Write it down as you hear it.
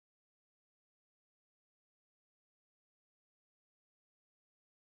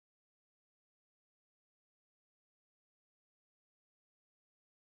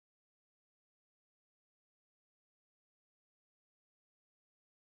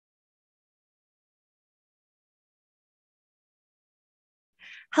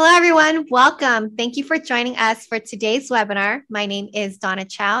Hello, everyone. Welcome. Thank you for joining us for today's webinar. My name is Donna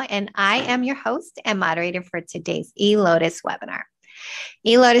Chow, and I am your host and moderator for today's eLotus webinar.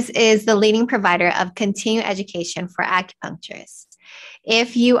 eLotus is the leading provider of continuing education for acupuncturists.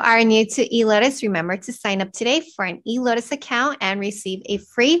 If you are new to eLotus, remember to sign up today for an eLotus account and receive a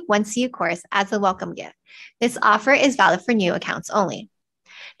free 1CU course as a welcome gift. This offer is valid for new accounts only.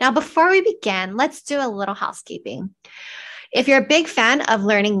 Now, before we begin, let's do a little housekeeping. If you're a big fan of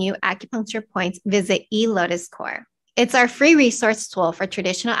learning new acupuncture points, visit eLotus Core. It's our free resource tool for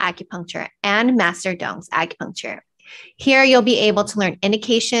traditional acupuncture and Master Dong's acupuncture. Here, you'll be able to learn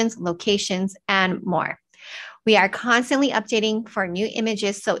indications, locations, and more. We are constantly updating for new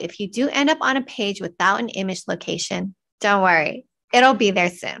images, so if you do end up on a page without an image location, don't worry, it'll be there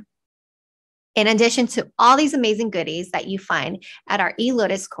soon. In addition to all these amazing goodies that you find at our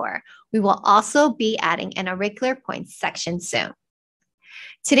eLotus Core, we will also be adding an auricular points section soon.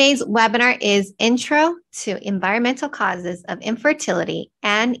 Today's webinar is Intro to Environmental Causes of Infertility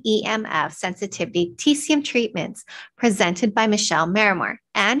and EMF Sensitivity TCM Treatments, presented by Michelle Marimore,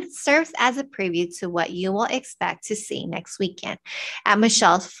 and serves as a preview to what you will expect to see next weekend at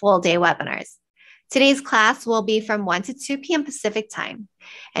Michelle's full-day webinars. Today's class will be from 1 to 2 p.m. Pacific time.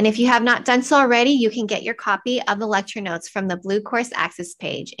 And if you have not done so already, you can get your copy of the lecture notes from the Blue Course Access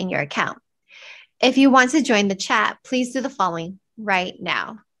page in your account. If you want to join the chat, please do the following right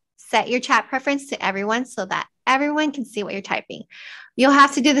now. Set your chat preference to everyone so that everyone can see what you're typing. You'll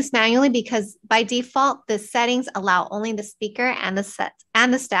have to do this manually because by default, the settings allow only the speaker and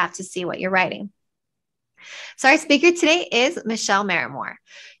the staff to see what you're writing. So our speaker today is Michelle Marimore,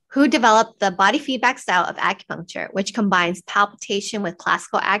 who developed the body feedback style of acupuncture, which combines palpitation with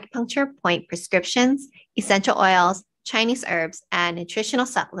classical acupuncture point prescriptions, essential oils, Chinese herbs, and nutritional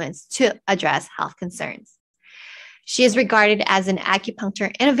supplements to address health concerns. She is regarded as an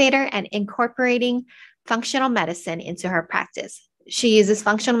acupuncture innovator and incorporating functional medicine into her practice. She uses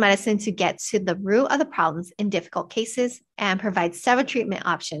functional medicine to get to the root of the problems in difficult cases and provides several treatment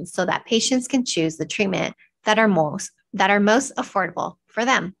options so that patients can choose the treatment that are most affordable for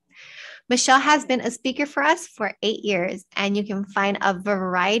them. Michelle has been a speaker for us for 8 years, and you can find a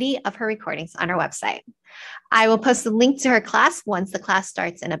variety of her recordings on our website. I will post a link to her class once the class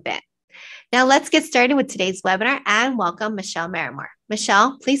starts in a bit. Now let's get started with today's webinar and welcome Michelle Marimore.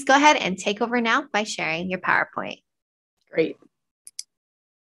 Michelle, please go ahead and take over now by sharing your PowerPoint. Great.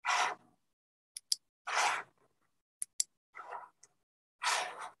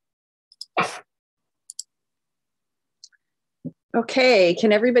 Okay,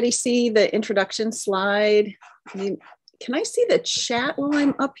 can everybody see the introduction slide? Can I see the chat while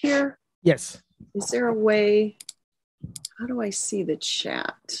I'm up here? Yes. Is there a way? How do I see the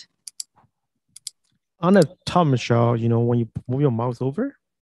chat? On the top, Michelle, when you move your mouse over,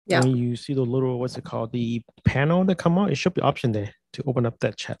 yeah, when you see the little, what's it called, the panel that come out, it should be an option there to open up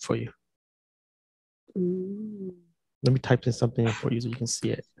that chat for you. Let me type in something for you so you can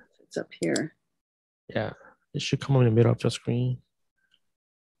see it. It's up here. Yeah, it should come in the middle of your screen.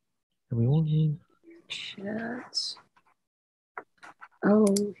 Chat. Oh,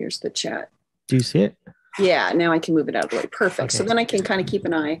 here's the chat. Do you see it? Yeah, now I can move it out of the way. Perfect. Okay. So then I can kind of keep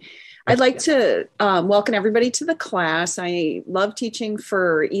an eye. I'd like to welcome everybody to the class. I love teaching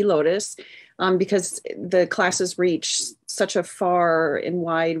for eLotus because the classes reach such a far and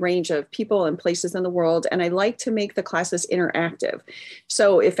wide range of people and places in the world. And I like to make the classes interactive.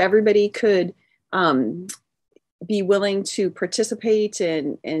 So if everybody could be willing to participate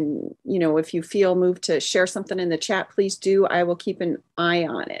and if you feel moved to share something in the chat, please do. I will keep an eye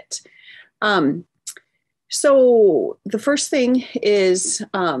on it. So the first thing is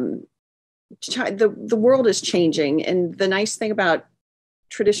the world is changing. And the nice thing about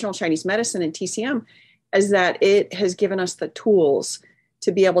traditional Chinese medicine and TCM is that it has given us the tools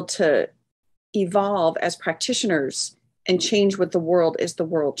to be able to evolve as practitioners and change with the world as the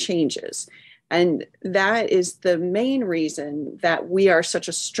world changes. And that is the main reason that we are such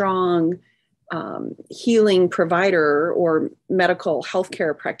a strong healing provider or medical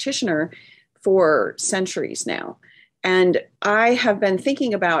healthcare practitioner for centuries now. And I have been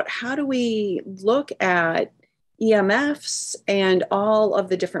thinking about how do we look at EMFs and all of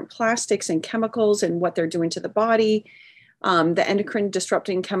the different plastics and chemicals and what they're doing to the body, the endocrine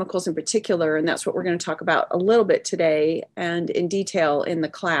disrupting chemicals in particular. And that's what we're going to talk about a little bit today and in detail in the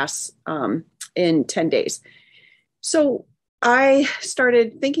class in 10 days. So I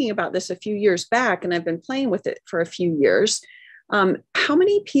started thinking about this a few years back, and I've been playing with it for a few years. How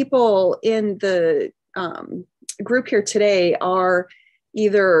many people in the group here today are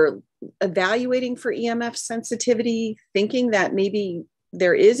either evaluating for EMF sensitivity, thinking that maybe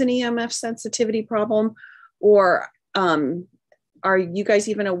there is an EMF sensitivity problem, or are you guys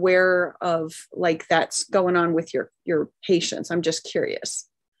even aware of like that's going on with your patients? I'm just curious.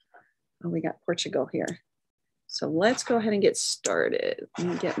 Oh, we got Portugal here. So let's go ahead and get started. Let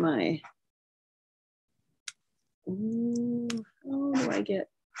me get my,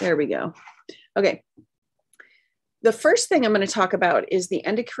 there we go. Okay. The first thing I'm going to talk about is the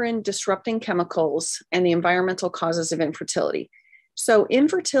endocrine disrupting chemicals and the environmental causes of infertility. So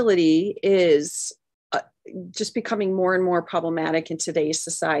infertility is just becoming more and more problematic in today's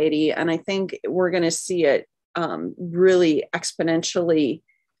society. And I think we're going to see it really exponentially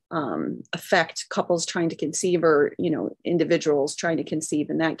affect couples trying to conceive, or, individuals trying to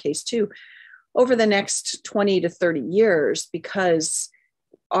conceive in that case too, over the next 20 to 30 years, because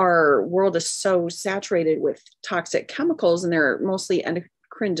our world is so saturated with toxic chemicals, and they're mostly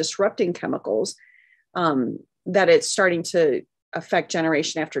endocrine disrupting chemicals, that it's starting to affect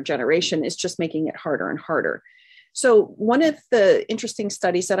generation after generation. Is just making it harder and harder. So one of the interesting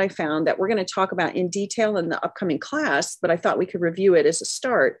studies that I found that we're going to talk about in detail in the upcoming class, but I thought we could review it as a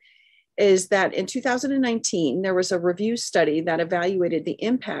start, is that in 2019, there was a review study that evaluated the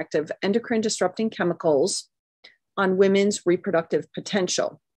impact of endocrine disrupting chemicals on women's reproductive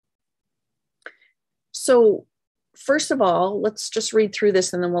potential. So first of all, let's just read through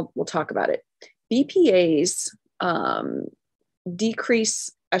this and then we'll talk about it. BPAs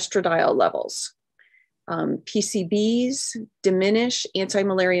decrease estradiol levels. PCBs diminish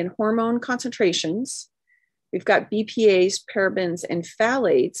anti-Müllerian hormone concentrations. We've got BPAs, parabens, and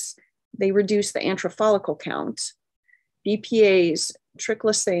phthalates. They reduce the antral follicle count. BPAs,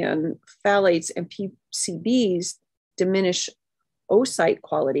 triclosan, phthalates, and PCBs diminish oocyte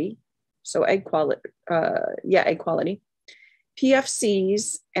quality. So egg quality, egg quality.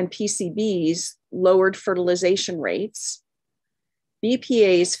 PFCs and PCBs lowered fertilization rates.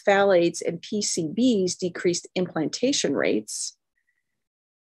 BPAs, phthalates, and PCBs decreased implantation rates.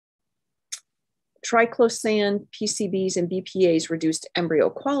 Triclosan, PCBs, and BPAs reduced embryo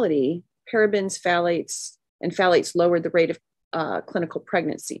quality. Parabens, phthalates lowered the rate of clinical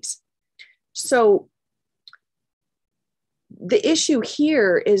pregnancies. So the issue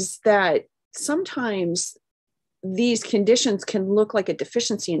here is that sometimes these conditions can look like a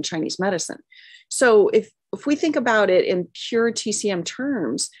deficiency in Chinese medicine. So if we think about it in pure TCM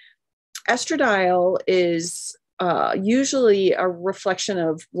terms, estradiol is usually a reflection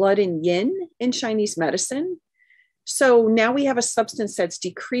of blood and yin in Chinese medicine. So now we have a substance that's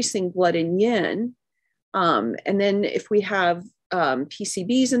decreasing blood and yin. And then if we have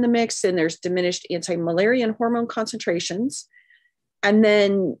PCBs in the mix, and there's diminished anti-Müllerian hormone concentrations, and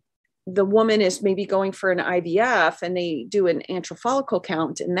then the woman is maybe going for an IVF and they do an antral follicle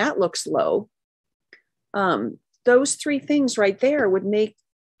count and that looks low. Those three things right there would make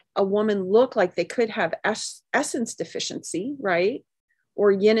a woman look like they could have essence deficiency, right?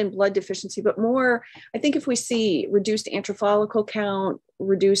 Or yin and blood deficiency, but more, I think if we see reduced antral follicle count,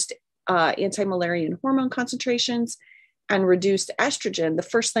 reduced anti-Müllerian hormone concentrations, and reduced estrogen, the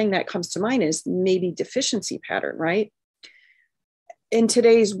first thing that comes to mind is maybe deficiency pattern, right? In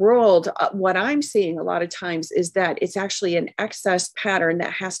today's world, what I'm seeing a lot of times is that it's actually an excess pattern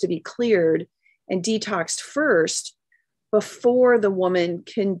that has to be cleared and detoxed first before the woman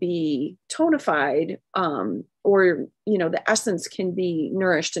can be tonified, or, the essence can be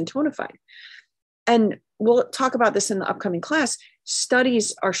nourished and tonified. And we'll talk about this in the upcoming class.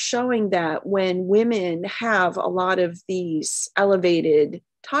 Studies are showing that when women have a lot of these elevated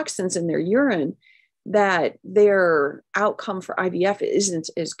toxins in their urine, that their outcome for IVF isn't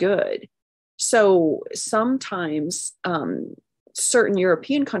as good. So sometimes certain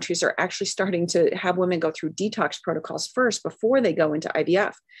European countries are actually starting to have women go through detox protocols first before they go into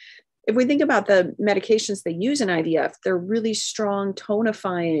IVF. If we think about the medications they use in IVF, they're really strong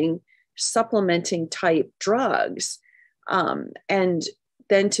tonifying, supplementing type drugs. And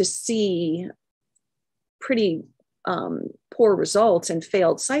then to see pretty poor results and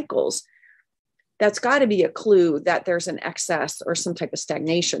failed cycles, that's got to be a clue that there's an excess or some type of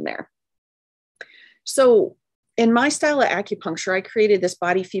stagnation there. So in my style of acupuncture, I created this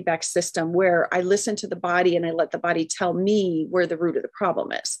body feedback system where I listen to the body and I let the body tell me where the root of the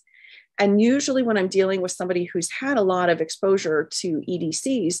problem is. And usually when I'm dealing with somebody who's had a lot of exposure to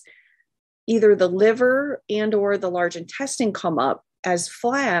EDCs, either the liver and or the large intestine come up as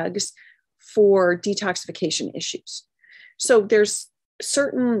flags for detoxification issues. So there's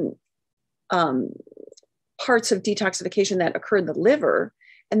certain parts of detoxification that occur in the liver.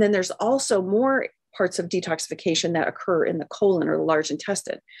 And then there's also more parts of detoxification that occur in the colon or the large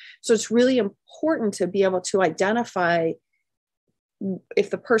intestine. So it's really important to be able to identify if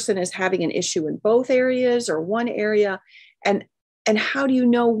the person is having an issue in both areas or one area, and how do you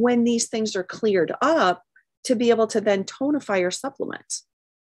know when these things are cleared up to be able to then tonify your supplements?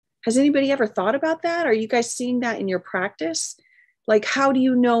 Has anybody ever thought about that? Are you guys seeing that in your practice? Like, how do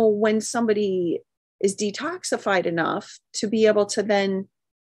you know when somebody is detoxified enough to be able to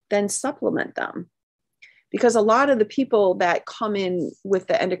then supplement them? Because a lot of the people that come in with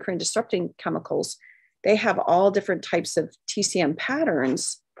the endocrine disrupting chemicals, they have all different types of TCM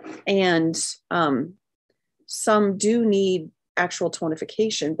patterns, and some do need actual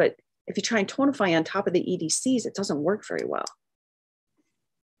tonification. But if you try and tonify on top of the EDCs, it doesn't work very well.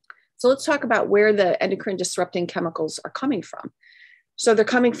 So let's talk about where the endocrine disrupting chemicals are coming from. So they're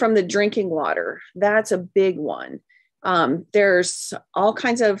coming from the drinking water. That's a big one. There's all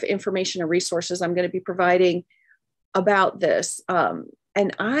kinds of information and resources I'm going to be providing about this.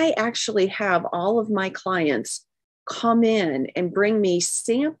 And I actually have all of my clients come in and bring me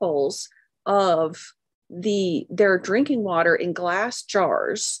samples of their drinking water in glass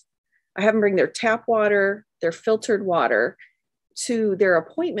jars. I have them bring their tap water, their filtered water to their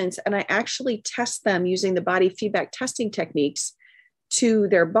appointments. And I actually test them using the body feedback testing techniques to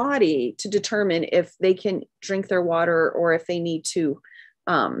their body to determine if they can drink their water or if they need to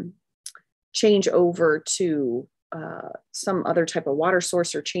change over to some other type of water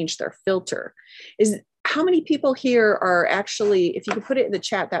source or change their filter. How many people here are actually, if you could put it in the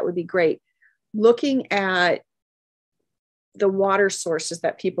chat, that would be great, looking at the water sources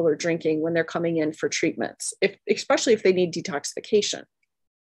that people are drinking when they're coming in for treatments, especially if they need detoxification.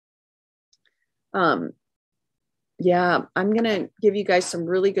 Yeah, I'm going to give you guys some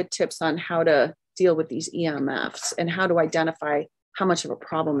really good tips on how to deal with these EMFs and how to identify how much of a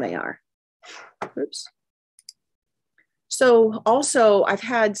problem they are. Oops. So also, I've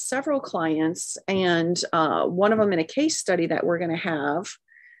had several clients, and one of them in a case study that we're going to have.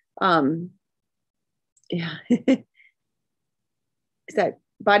 Yeah. Is that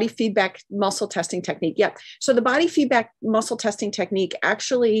body feedback muscle testing technique? Yeah. So the body feedback muscle testing technique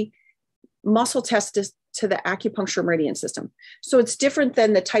actually muscle tests to the acupuncture meridian system. So it's different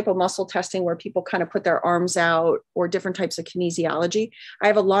than the type of muscle testing where people kind of put their arms out or different types of kinesiology. I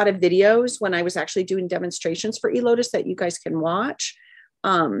have a lot of videos when I was actually doing demonstrations for eLotus that you guys can watch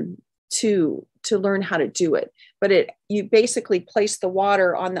to learn how to do it. But you basically place the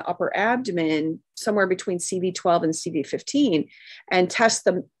water on the upper abdomen somewhere between CV12 and CV15 and test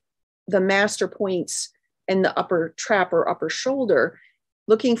the master points in the upper trap or upper shoulder,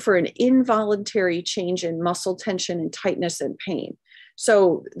 looking for an involuntary change in muscle tension and tightness and pain.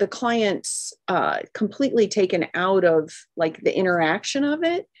 So the client's completely taken out of like the interaction of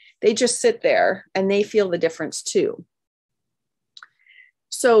it. They just sit there and they feel the difference too.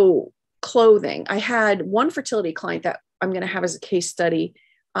 So clothing. I had one fertility client that I'm going to have as a case study.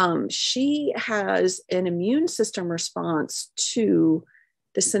 She has an immune system response to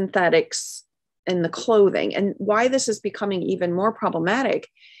the synthetics and the clothing. And why this is becoming even more problematic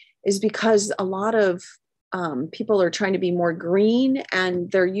is because a lot of people are trying to be more green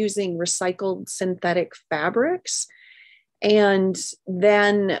and they're using recycled synthetic fabrics. And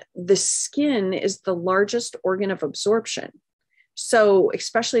then the skin is the largest organ of absorption. So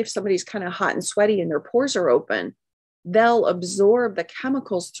especially if somebody's kind of hot and sweaty and their pores are open, they'll absorb the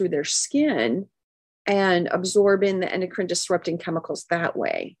chemicals through their skin and absorb in the endocrine disrupting chemicals that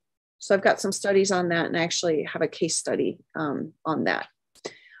way. So I've got some studies on that and I actually have a case study on that.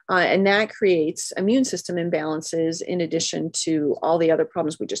 And that creates immune system imbalances in addition to all the other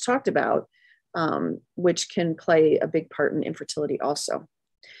problems we just talked about, which can play a big part in infertility also.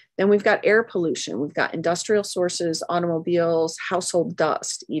 Then we've got air pollution. We've got industrial sources, automobiles, household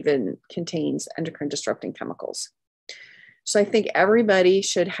dust even contains endocrine disrupting chemicals. So I think everybody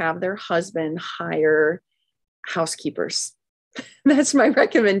should have their husband hire housekeepers. That's my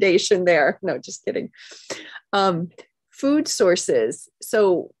recommendation there. No, just kidding. Food sources.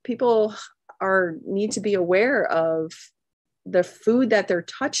 So people need to be aware of the food that they're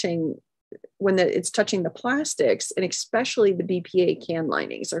touching when it's touching the plastics, and especially the BPA can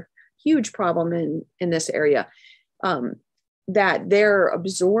linings are a huge problem in this area, that they're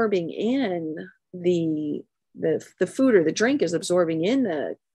absorbing in the food or the drink is absorbing in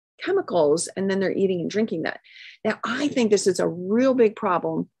the chemicals, and then they're eating and drinking that. Now, I think this is a real big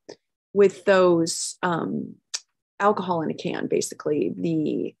problem with those alcohol in a can,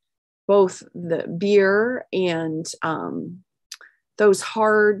 basically both the beer and those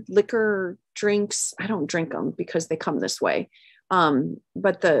hard liquor drinks. I don't drink them because they come this way.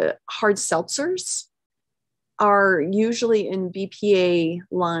 But the hard seltzers are usually in BPA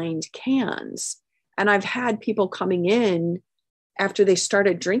lined cans. And I've had people coming in after they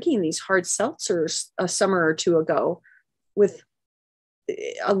started drinking these hard seltzers a summer or two ago with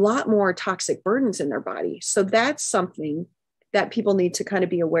a lot more toxic burdens in their body. So that's something that people need to kind of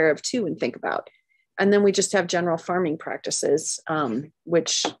be aware of too and think about. And then we just have general farming practices,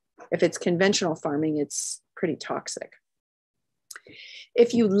 which if it's conventional farming, it's pretty toxic.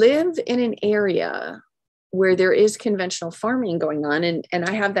 If you live in an area where there is conventional farming going on, and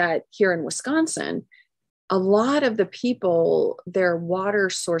I have that here in Wisconsin, a lot of the people, their water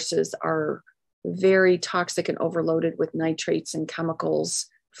sources are very toxic and overloaded with nitrates and chemicals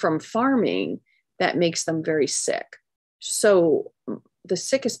from farming that makes them very sick. So the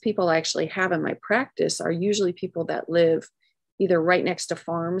sickest people I actually have in my practice are usually people that live either right next to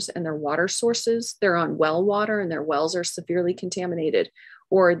farms and their water sources, they're on well water and their wells are severely contaminated,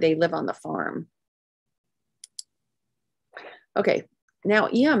 or they live on the farm. Okay, now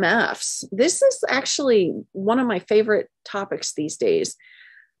EMFs. This is actually one of my favorite topics these days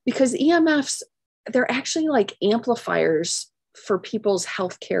because EMFs, they're actually like amplifiers for people's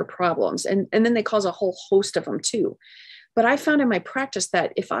healthcare problems. And then they cause a whole host of them too. But I found in my practice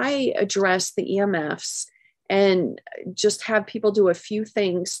that if I address the EMFs and just have people do a few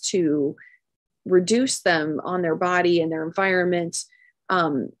things to reduce them on their body and their environment,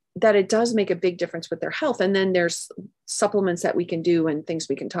 that it does make a big difference with their health. And then there's supplements that we can do and things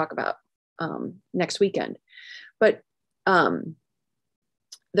we can talk about next weekend. But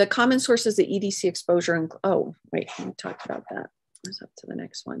the common sources of EDC exposure, and we talked about that. Let's up to the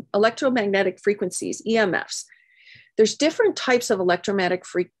next one. Electromagnetic frequencies, EMFs. There's different types of electromagnetic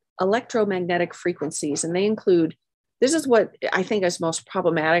frequencies, and they include, this is what I think is most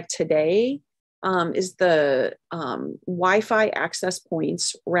problematic today, is the Wi-Fi access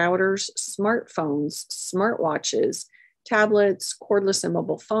points, routers, smartphones, smartwatches, tablets, cordless and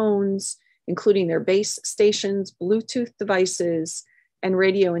mobile phones, including their base stations, Bluetooth devices, and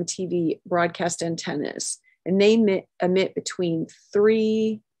radio and TV broadcast antennas. And they emit between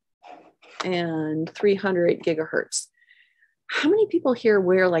 3 and 300 gigahertz. How many people here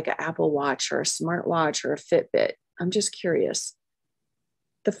wear like an Apple Watch or a smartwatch or a Fitbit? I'm just curious.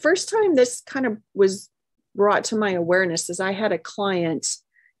 The first time this kind of was brought to my awareness is I had a client.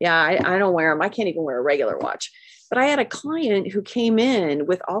 I don't wear them. I can't even wear a regular watch. But I had a client who came in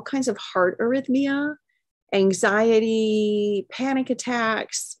with all kinds of heart arrhythmia, anxiety, panic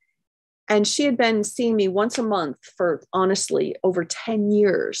attacks. And she had been seeing me once a month for honestly over 10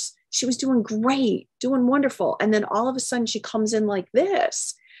 years. She was doing great, doing wonderful. And then all of a sudden she comes in like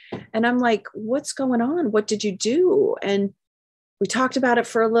this. And I'm like, what's going on? What did you do? And we talked about it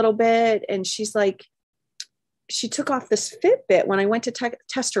for a little bit. And she's like, she took off this Fitbit when I went to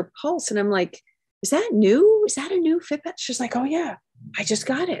test her pulse. And I'm like, is that new? Is that a new Fitbit? She's like, oh yeah, I just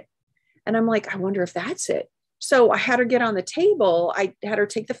got it. And I'm like, I wonder if that's it. So I had her get on the table. I had her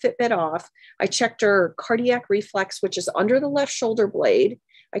take the Fitbit off. I checked her cardiac reflex, which is under the left shoulder blade.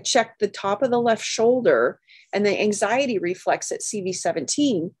 I checked the top of the left shoulder and the anxiety reflex at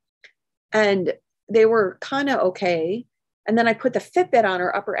CV17. And they were kind of okay. And then I put the Fitbit on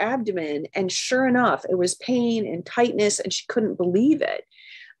her upper abdomen. And sure enough, it was pain and tightness, and she couldn't believe it.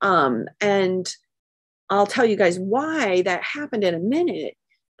 And I'll tell you guys why that happened in a minute.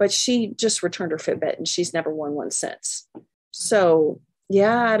 But she just returned her Fitbit and she's never worn one since. So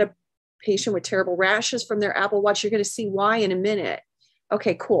yeah, I had a patient with terrible rashes from their Apple Watch. You're going to see why in a minute.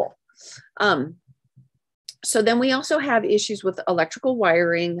 Okay, cool. So then we also have issues with electrical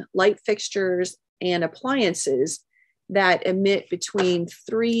wiring, light fixtures, and appliances that emit between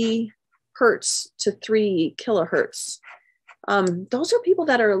 3 hertz to 3 kilohertz. Those are people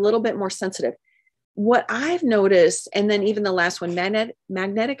that are a little bit more sensitive. What I've noticed, and then even the last one,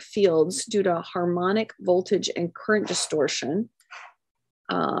 magnetic fields due to harmonic voltage and current distortion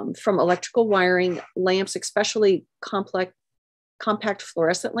from electrical wiring, lamps, especially compact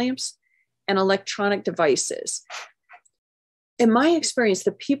fluorescent lamps, and electronic devices. In my experience,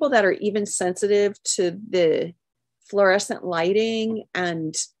 the people that are even sensitive to the fluorescent lighting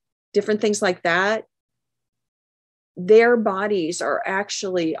and different things like that, their bodies are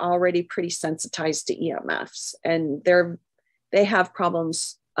actually already pretty sensitized to EMFs, and they have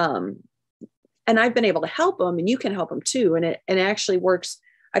problems. And I've been able to help them, and you can help them too. And it actually works.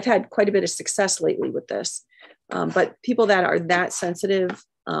 I've had quite a bit of success lately with this. But people that are that sensitive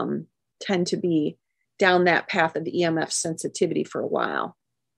tend to be down that path of EMF sensitivity for a while.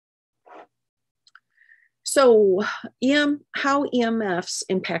 So how EMFs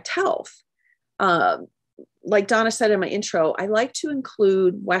impact health. Like Donna said in my intro, I like to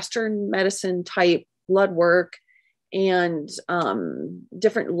include Western medicine type blood work and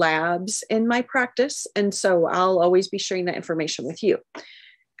different labs in my practice. And so I'll always be sharing that information with you.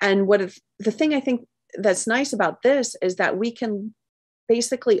 And the thing I think that's nice about this is that we can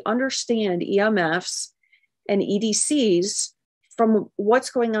basically understand EMFs and EDCs from what's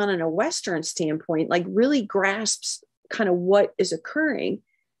going on in a Western standpoint, like really grasps kind of what is occurring.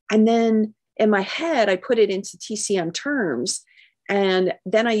 And then in my head, I put it into TCM terms. And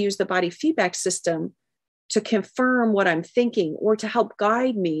then I use the body feedback system to confirm what I'm thinking or to help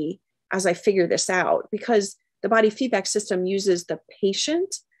guide me as I figure this out, because the body feedback system uses the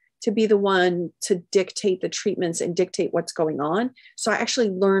patient to be the one to dictate the treatments and dictate what's going on. So I actually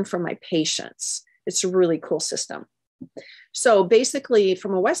learn from my patients. It's a really cool system. So basically,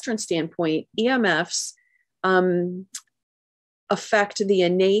 from a Western standpoint, EMFs affect the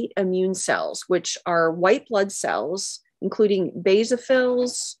innate immune cells, which are white blood cells, including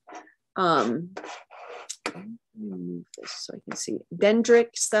basophils, move this so I can see,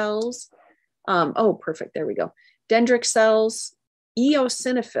 dendritic cells. Oh, perfect. There we go. Dendritic cells,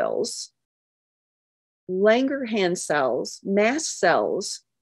 eosinophils, Langerhans cells, mast cells,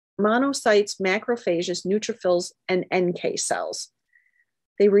 monocytes, macrophages, neutrophils, and NK cells.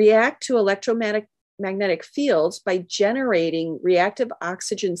 They react to electromagnetic fields by generating reactive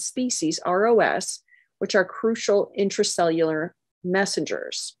oxygen species, ROS, which are crucial intracellular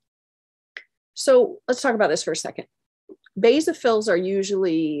messengers. So let's talk about this for a second. Basophils are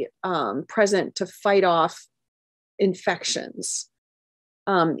usually present to fight off infections.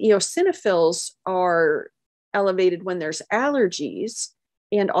 Eosinophils are elevated when there's allergies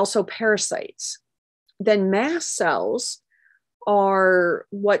and also parasites. Then mast cells are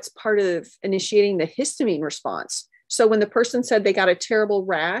what's part of initiating the histamine response. So when the person said they got a terrible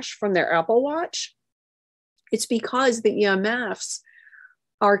rash from their Apple Watch, it's because the EMFs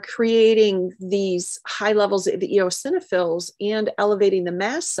are creating these high levels of the eosinophils and elevating the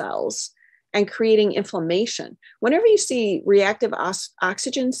mast cells and creating inflammation. Whenever you see reactive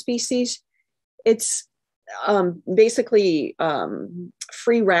oxygen species, it's basically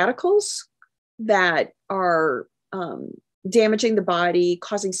free radicals that are damaging the body,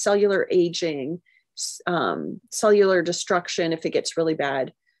 causing cellular aging, cellular destruction if it gets really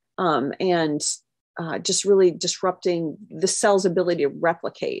bad, and just really disrupting the cell's ability to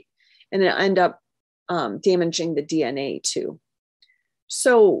replicate, and it end up damaging the DNA too.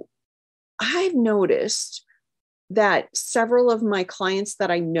 So I've noticed that several of my clients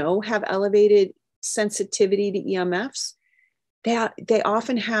that I know have elevated sensitivity to EMFs, they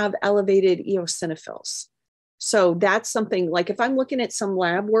often have elevated eosinophils. So that's something like if I'm looking at some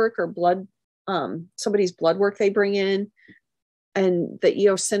lab work or blood, somebody's blood work they bring in, and the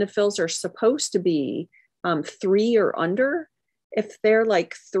eosinophils are supposed to be 3 or under. If they're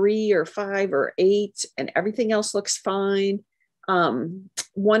like 3 or 5 or 8 and everything else looks fine.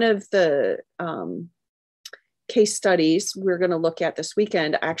 One of the case studies we're going to look at this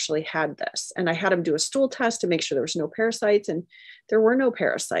weekend actually had this. And I had him do a stool test to make sure there was no parasites, and there were no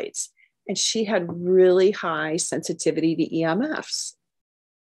parasites. And she had really high sensitivity to EMFs.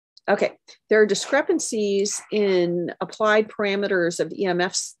 Okay, there are discrepancies in applied parameters of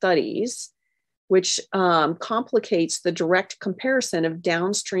EMF studies, which complicates the direct comparison of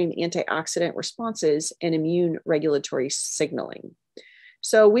downstream antioxidant responses and immune regulatory signaling.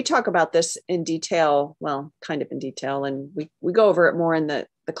 So we talk about this in detail, well, kind of in detail, and we go over it more in the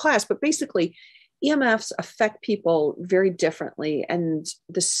class, but basically EMFs affect people very differently. And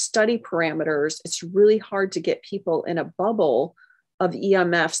the study parameters, it's really hard to get people in a bubble of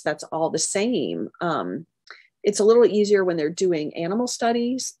EMFs that's all the same. It's a little easier when they're doing animal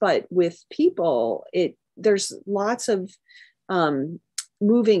studies, but with people, there's lots of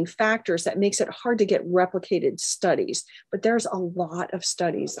moving factors that makes it hard to get replicated studies. But there's a lot of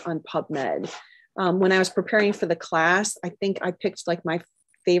studies on PubMed. When I was preparing for the class, I think I picked like my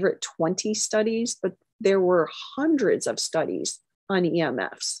favorite 20 studies, but there were hundreds of studies on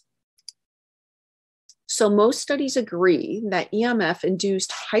EMFs. So most studies agree that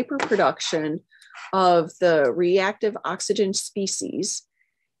EMF-induced hyperproduction of the reactive oxygen species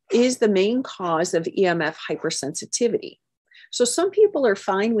is the main cause of EMF hypersensitivity. So some people are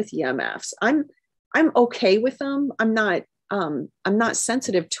fine with EMFs. I'm okay with them. I'm not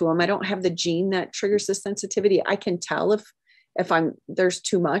sensitive to them. I don't have the gene that triggers the sensitivity. I can tell if there's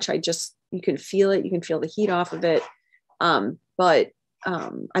too much. You can feel it. You can feel the heat off of it. But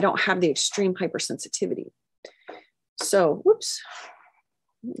I don't have the extreme hypersensitivity. So, whoops.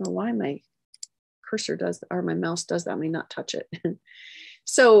 I don't know why my cursor does, or my mouse does that. I may not touch it.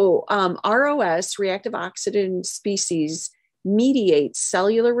 So ROS, reactive oxygen species, mediates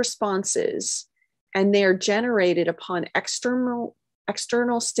cellular responses and they're generated upon external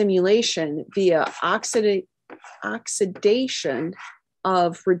stimulation via oxidation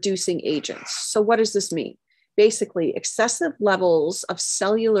of reducing agents. So what does this mean? Basically, excessive levels of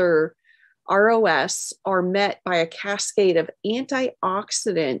cellular ROS are met by a cascade of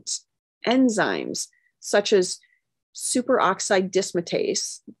antioxidant enzymes, such as superoxide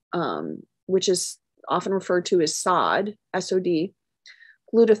dismutase, which is often referred to as SOD, SOD,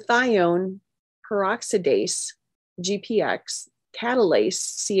 glutathione peroxidase, GPX,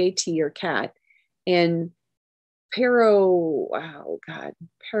 catalase, CAT or CAT, and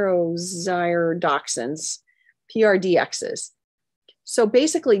peroxyredoxins, PRDXs. So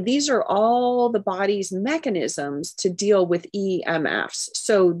basically, these are all the body's mechanisms to deal with EMFs.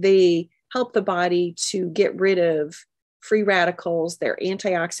 So they help the body to get rid of free radicals. They're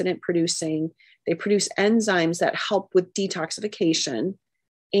antioxidant producing. They produce enzymes that help with detoxification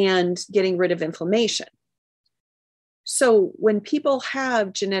and getting rid of inflammation. So when people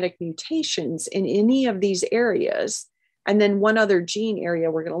have genetic mutations in any of these areas, and then one other gene area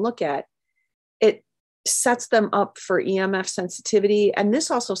we're going to look at, it sets them up for EMF sensitivity. And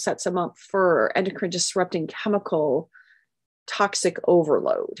this also sets them up for endocrine disrupting chemical toxic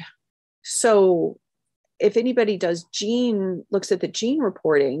overload. So if anybody looks at the gene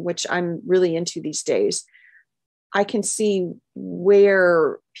reporting, which I'm really into these days, I can see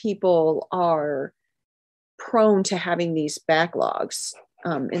where people are prone to having these backlogs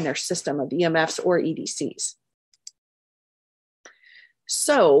in their system of EMFs or EDCs.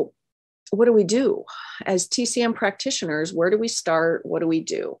 So what do we do as TCM practitioners? Where do we start? What do we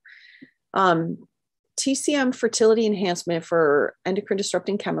do? TCM fertility enhancement for endocrine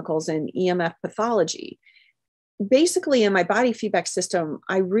disrupting chemicals and EMF pathology. Basically, in my body feedback system,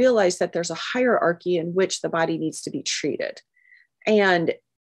 I realized that there's a hierarchy in which the body needs to be treated. And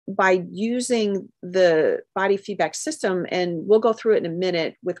by using the body feedback system, and we'll go through it in a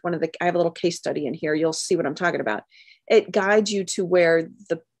minute with I have a little case study in here. You'll see what I'm talking about. It guides you to where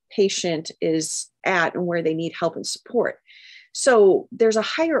the patient is at and where they need help and support. So there's a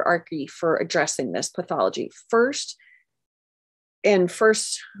hierarchy for addressing this pathology. First and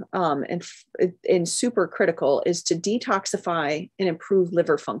super critical is to detoxify and improve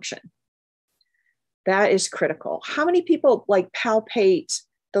liver function. That is critical. How many people palpate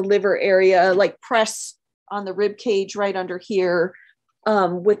the liver area, press on the rib cage right under here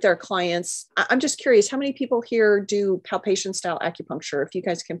with their clients? I'm just curious, how many people here do palpation style acupuncture? If you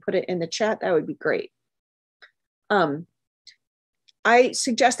guys can put it in the chat, that would be great. I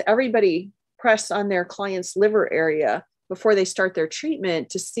suggest everybody press on their client's liver area before they start their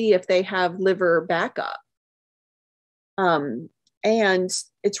treatment to see if they have liver backup. And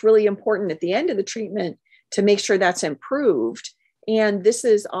it's really important at the end of the treatment to make sure that's improved. And this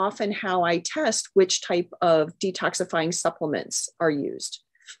is often how I test which type of detoxifying supplements are used.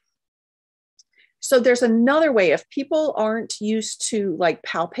 So there's another way. If people aren't used to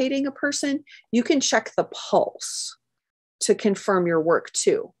palpating a person, you can check the pulse to confirm your work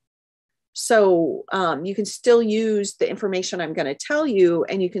too. So you can still use the information I'm going to tell you,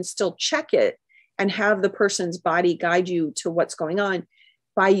 and you can still check it and have the person's body guide you to what's going on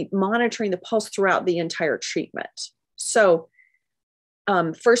by monitoring the pulse throughout the entire treatment. So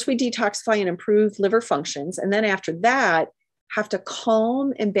first we detoxify and improve liver functions. And then after that, have to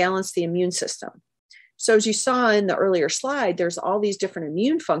calm and balance the immune system. So as you saw in the earlier slide, there's all these different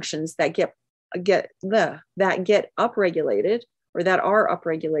immune functions that get upregulated or that are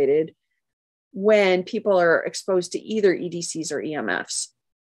upregulated when people are exposed to either EDCs or EMFs.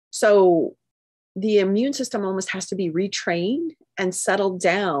 So the immune system almost has to be retrained and settled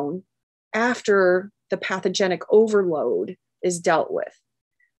down after the pathogenic overload is dealt with.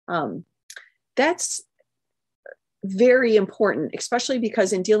 That's very important, especially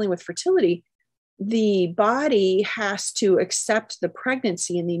because in dealing with fertility, the body has to accept the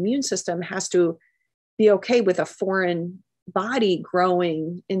pregnancy, and the immune system has to be okay with a foreign body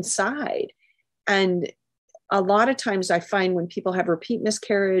growing inside. And a lot of times I find when people have repeat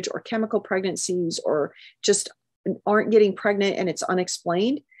miscarriage or chemical pregnancies or just aren't getting pregnant and it's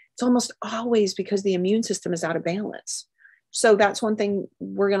unexplained, it's almost always because the immune system is out of balance. So that's one thing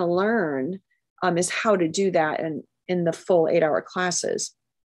we're going to learn is how to do that in the full 8-hour classes.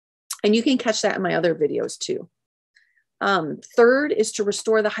 And you can catch that in my other videos too. Third is to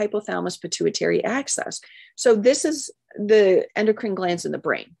restore the hypothalamus pituitary axis. So this is the endocrine glands in the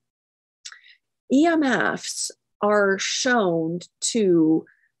brain. EMFs are shown to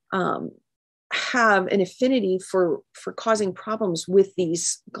have an affinity for causing problems with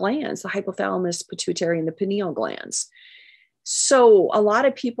these glands, the hypothalamus, pituitary, and the pineal glands. So a lot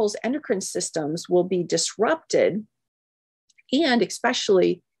of people's endocrine systems will be disrupted. And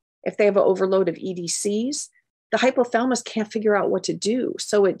especially if they have an overload of EDCs, the hypothalamus can't figure out what to do.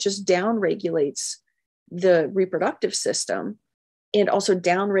 So it just downregulates the reproductive system and also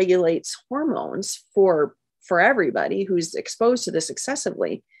downregulates hormones for everybody who's exposed to this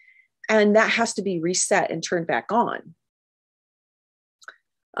excessively. And that has to be reset and turned back on.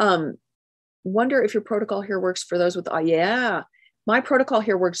 Wonder if your protocol here works for those with, yeah, my protocol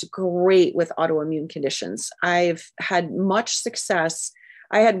here works great with autoimmune conditions. I've had much success.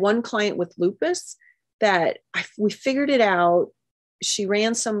 I had one client with lupus that we figured it out. She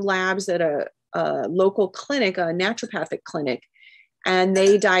ran some labs at a local clinic, a naturopathic clinic, and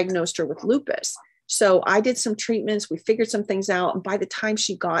they diagnosed her with lupus. So I did some treatments. We figured some things out. And by the time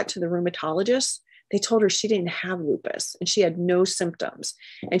she got to the rheumatologist, they told her she didn't have lupus and she had no symptoms.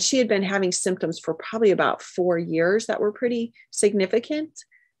 And she had been having symptoms for probably about 4 years that were pretty significant.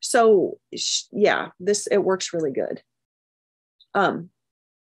 So yeah, it works really good.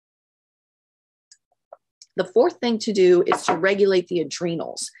 The fourth thing to do is to regulate the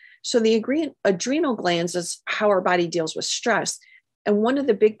adrenals. So the adrenal glands is how our body deals with stress. And one of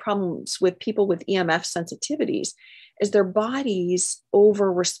the big problems with people with EMF sensitivities is their bodies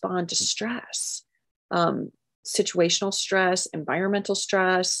over respond to stress, situational stress, environmental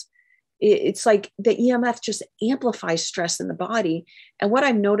stress. It's like the EMF just amplifies stress in the body. And what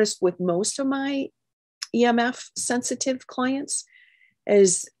I've noticed with most of my EMF sensitive clients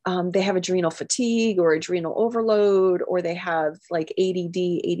is they have adrenal fatigue or adrenal overload, or they have like ADD,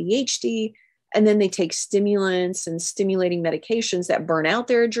 ADHD, and then they take stimulants and stimulating medications that burn out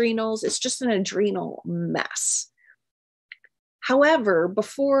their adrenals. It's just an adrenal mess. However,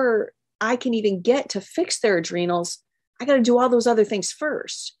 before I can even get to fix their adrenals, I got to do all those other things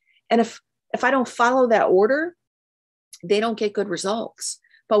first. And if I don't follow that order, they don't get good results.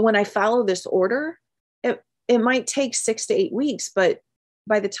 But when I follow this order, it might take 6 to 8 weeks, but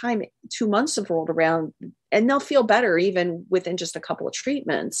by the time 2 months have rolled around, and they'll feel better even within just a couple of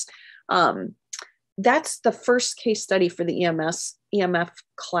treatments. That's the first case study for the EMF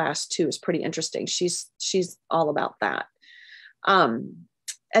class too. Is pretty interesting. She's all about that. And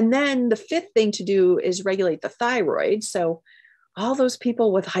then the fifth thing to do is regulate the thyroid. So all those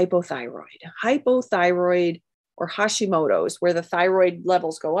people with hypothyroid or Hashimoto's, where the thyroid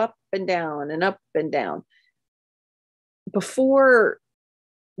levels go up and down and up and down, before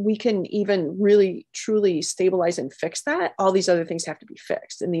we can even really truly stabilize and fix that, all these other things have to be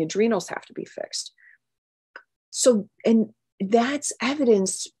fixed, and the adrenals have to be fixed. So, and that's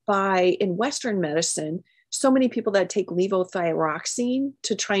evidenced by, in Western medicine, so many people that take levothyroxine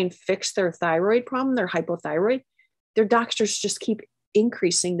to try and fix their thyroid problem, their hypothyroid, their doctors just keep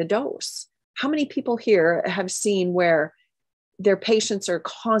increasing the dose. How many people here have seen where their patients are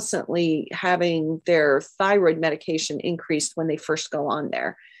constantly having their thyroid medication increased when they first go on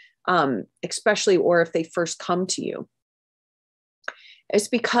there, especially, or if they first come to you? It's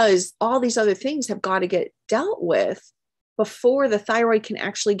because all these other things have got to get dealt with before the thyroid can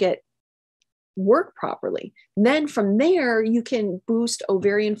actually get work properly. And then from there, you can boost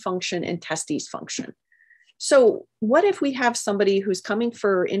ovarian function and testes function. So what if we have somebody who's coming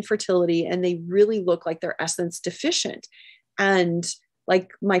for infertility and they really look like they're essence deficient? And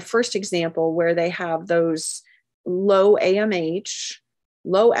like my first example, where they have those low AMH,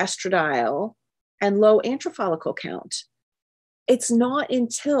 low estradiol, and low antral follicle count. It's not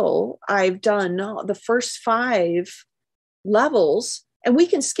until I've done the first 5 levels, and we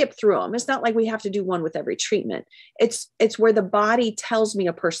can skip through them. It's not like we have to do one with every treatment. It's where the body tells me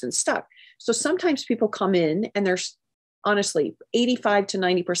a person's stuck. So sometimes people come in and there's honestly 85 to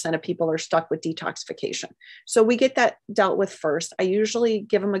 90% of people are stuck with detoxification. So we get that dealt with first. I usually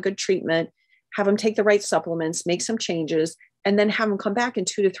give them a good treatment, have them take the right supplements, make some changes, and then have them come back in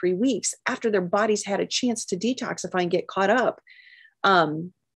 2 to 3 weeks after their body's had a chance to detoxify and get caught up.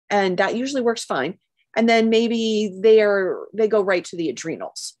 And that usually works fine. And then maybe they go right to the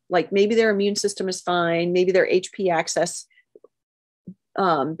adrenals. Like maybe their immune system is fine. Maybe their HP axis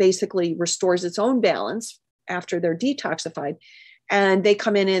basically restores its own balance after they're detoxified. And they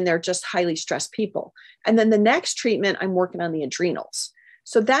come in and they're just highly stressed people. And then the next treatment, I'm working on the adrenals.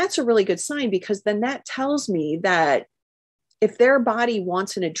 So that's a really good sign, because then that tells me that if their body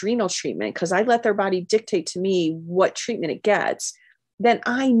wants an adrenal treatment, because I let their body dictate to me what treatment it gets, then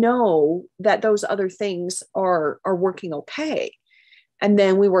I know that those other things are working okay. And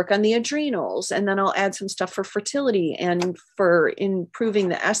then we work on the adrenals, and then I'll add some stuff for fertility and for improving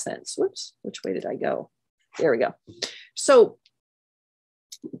the essence. Whoops, which way did I go? There we go. So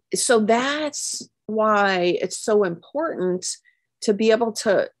that's why it's so important to be able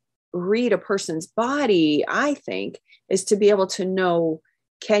to read a person's body, I think, is to be able to know,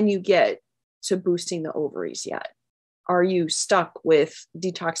 can you get to boosting the ovaries yet? Are you stuck with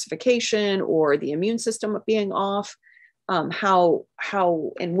detoxification or the immune system being off? How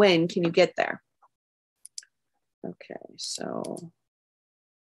and when can you get there? Okay, so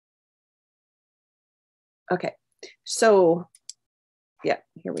yeah,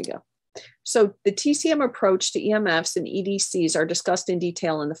 here we go. So the TCM approach to EMFs and EDCs are discussed in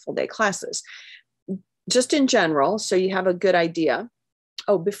detail in the full day classes. Just in general, so you have a good idea.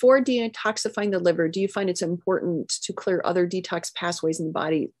 Oh, before detoxifying the liver, do you find it's important to clear other detox pathways in the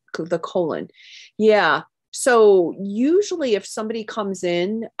body, the colon? Yeah. So usually if somebody comes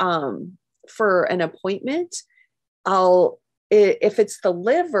in for an appointment, if it's the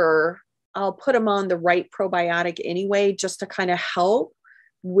liver, I'll put them on the right probiotic anyway, just to kind of help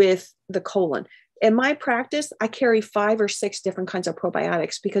with the colon. In my practice, I carry 5 or 6 different kinds of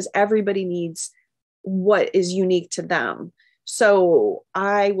probiotics because everybody needs what is unique to them. So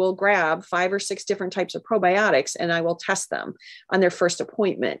I will grab 5 or 6 different types of probiotics and I will test them on their first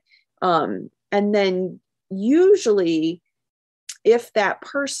appointment. And then usually if that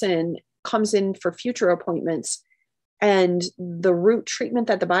person comes in for future appointments and the root treatment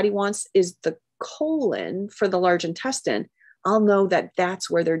that the body wants is the colon for the large intestine, I'll know that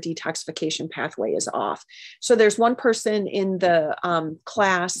that's where their detoxification pathway is off. So there's one person in the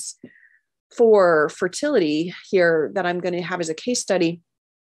class for fertility here that I'm going to have as a case study.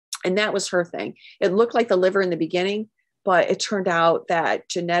 And that was her thing. It looked like the liver in the beginning, but it turned out that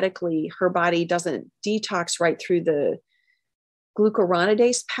genetically her body doesn't detox right through the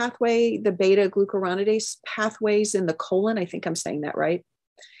glucuronidase pathway, the beta glucuronidase pathways in the colon. I think I'm saying that right.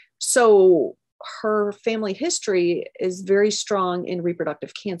 So her family history is very strong in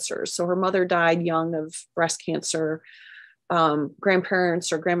reproductive cancers. So her mother died young of breast cancer.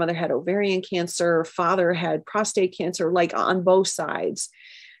 Grandparents or grandmother had ovarian cancer. Father had prostate cancer, like on both sides.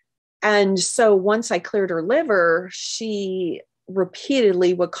 And so once I cleared her liver, she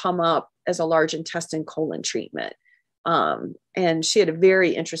repeatedly would come up as a large intestine colon treatment. And she had a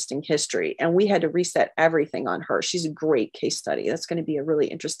very interesting history and we had to reset everything on her. She's a great case study. That's going to be a really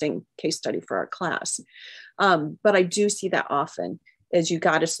interesting case study for our class. But I do see that often is you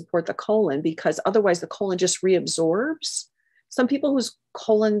got to support the colon because otherwise the colon just reabsorbs. Some people whose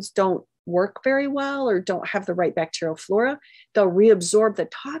colons don't work very well or don't have the right bacterial flora, they'll reabsorb the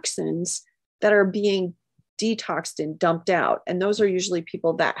toxins that are being detoxed and dumped out. And those are usually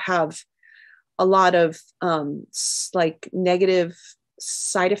people that have a lot of like negative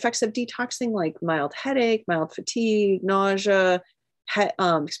side effects of detoxing, like mild headache, mild fatigue, nausea,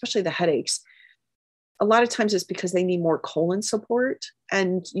 especially the headaches. A lot of times it's because they need more colon support.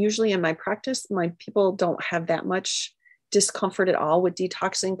 And usually in my practice, my people don't have that much discomfort at all with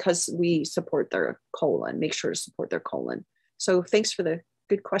detoxing because we support their colon, make sure to support their colon. So thanks for the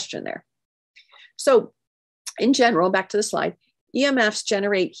good question there. So in general, back to the slide, EMFs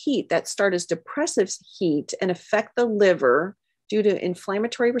generate heat that start as depressive heat and affect the liver due to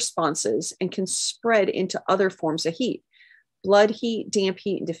inflammatory responses and can spread into other forms of heat, blood heat, damp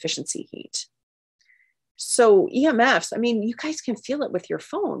heat, and deficiency heat. So EMFs, I mean, you guys can feel it with your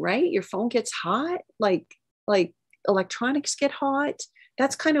phone, right? Your phone gets hot, like electronics get hot.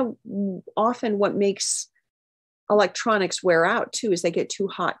 That's kind of often what makes electronics wear out too, is they get too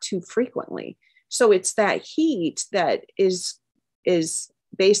hot too frequently. So it's that heat that is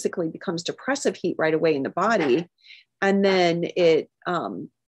basically becomes depressive heat right away in the body. And then it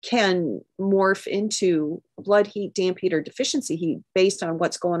can morph into blood heat, damp heat, or deficiency heat based on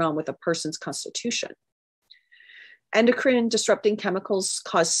what's going on with a person's constitution. Endocrine disrupting chemicals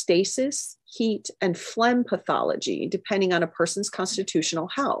cause stasis, heat, and phlegm pathology, depending on a person's constitutional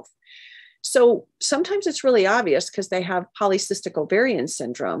health. So sometimes it's really obvious because they have polycystic ovarian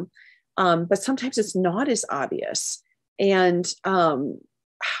syndrome, but sometimes it's not as obvious. And how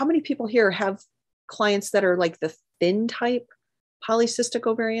many people here have clients that are like the thin type polycystic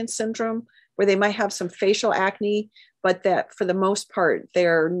ovarian syndrome, where they might have some facial acne, but that for the most part,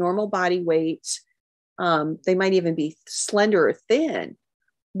 they're normal body weight. They might even be slender or thin.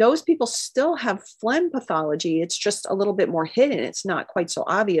 Those people still have phlegm pathology. It's just a little bit more hidden. It's not quite so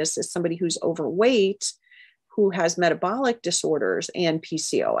obvious as somebody who's overweight, who has metabolic disorders and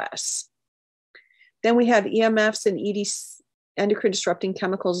PCOS. Then we have EMFs and EDs, endocrine disrupting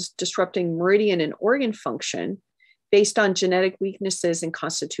chemicals disrupting meridian and organ function based on genetic weaknesses and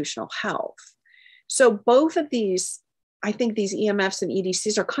constitutional health. So both of these, I think these EMFs and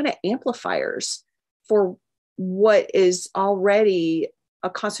EDCs are kind of amplifiers for what is already a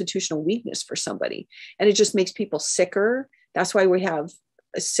constitutional weakness for somebody. And it just makes people sicker. That's why we have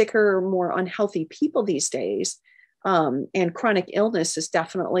sicker, more unhealthy people these days. And chronic illness is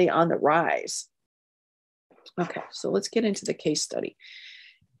definitely on the rise. Okay, so let's get into the case study.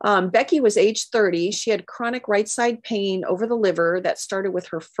 Becky was age 30. She had chronic right side pain over the liver that started with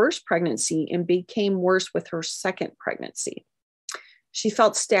her first pregnancy and became worse with her second pregnancy. She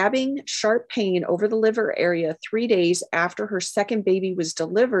felt stabbing, sharp pain over the liver area 3 days after her second baby was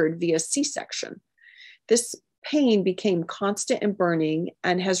delivered via C-section. This pain became constant and burning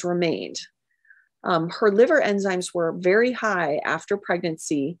and has remained. Her liver enzymes were very high after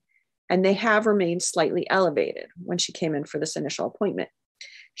pregnancy, and they have remained slightly elevated when she came in for this initial appointment.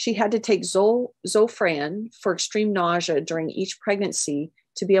 She had to take Zofran for extreme nausea during each pregnancy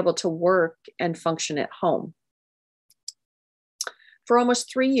to be able to work and function at home. For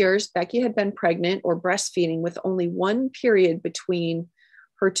almost 3 years, Becky had been pregnant or breastfeeding with only one period between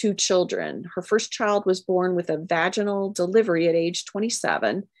her two children. Her first child was born with a vaginal delivery at age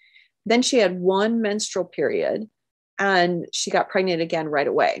 27. Then she had one menstrual period, and she got pregnant again right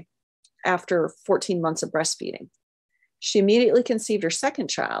away after 14 months of breastfeeding. She immediately conceived her second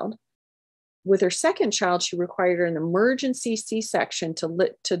child. With her second child, she required an emergency C-section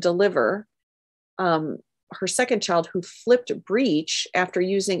to deliver her second child, who flipped breech after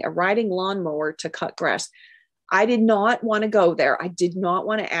using a riding lawnmower to cut grass. I did not want to go there. I did not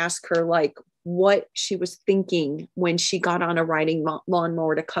want to ask her like what she was thinking when she got on a riding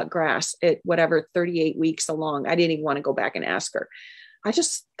lawnmower to cut grass at whatever 38 weeks along. I didn't even want to go back and ask her. I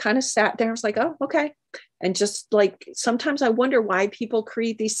just kind of sat there. I was like, oh, okay. And just like, sometimes I wonder why people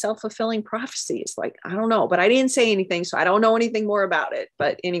create these self-fulfilling prophecies. Like, I don't know, but I didn't say anything, so I don't know anything more about it.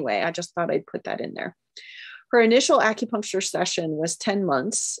 But anyway, I just thought I'd put that in there. Her initial acupuncture session was 10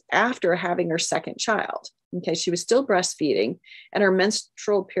 months after having her second child. Okay, she was still breastfeeding, and her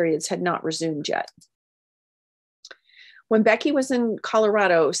menstrual periods had not resumed yet. When Becky was in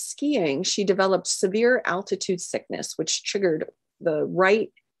Colorado skiing, she developed severe altitude sickness, which triggered the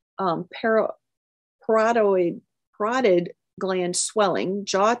right parotid gland swelling,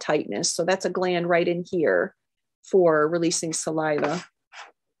 jaw tightness. So that's a gland right in here for releasing saliva.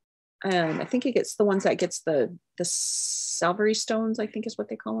 And I think it gets the ones that gets the salivary stones, I think is what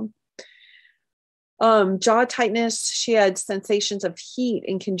they call them. Jaw tightness. She had sensations of heat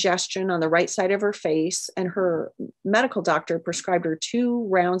and congestion on the right side of her face, and her medical doctor prescribed her 2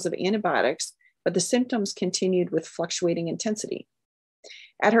 rounds of antibiotics, but the symptoms continued with fluctuating intensity.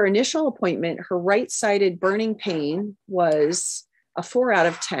 At her initial appointment, her right-sided burning pain was a 4 out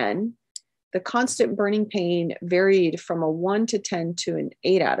of 10. The constant burning pain varied from a 1 to 10 to an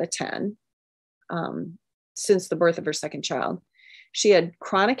 8 out of 10 since the birth of her second child. She had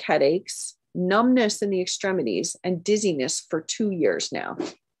chronic headaches, numbness in the extremities, and dizziness for 2 years now.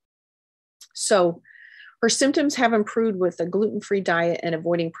 So her symptoms have improved with a gluten-free diet and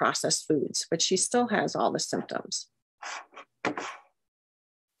avoiding processed foods, but she still has all the symptoms.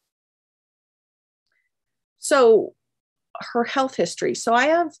 So her health history. So I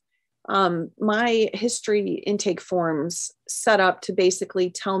have my history intake forms set up to basically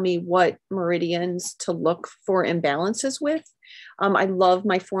tell me what meridians to look for imbalances with. I love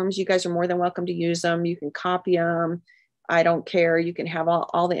my forms. You guys are more than welcome to use them. You can copy them. I don't care. You can have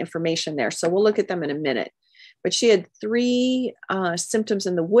all the information there. So we'll look at them in a minute. But she had 3 symptoms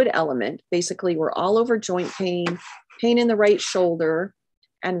in the wood element, basically were all over joint pain, pain in the right shoulder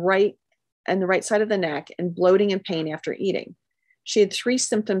and the right side of the neck, and bloating and pain after eating. She had 3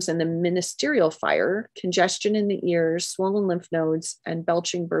 symptoms in the ministerial fire: congestion in the ears, swollen lymph nodes, and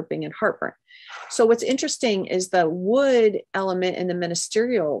belching, burping, and heartburn. So what's interesting is the wood element and the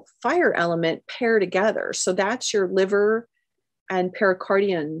ministerial fire element pair together. So that's your liver and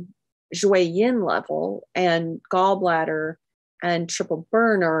pericardium Jue Yin level, and gallbladder and triple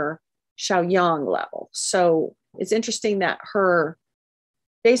burner Xiaoyang level. So it's interesting that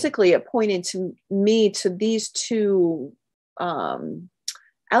basically it pointed to me to these 2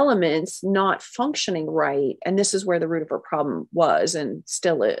 elements not functioning right. And this is where the root of her problem was, and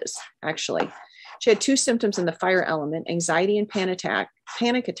still is, actually. She had 2 symptoms in the fire element: anxiety and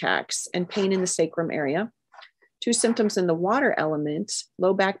panic attacks, and pain in the sacrum area. 2 symptoms in the water element: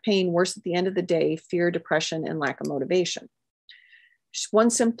 low back pain, worse at the end of the day, fear, depression, and lack of motivation.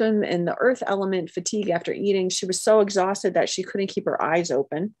 1 symptom in the earth element: fatigue after eating. She was so exhausted that she couldn't keep her eyes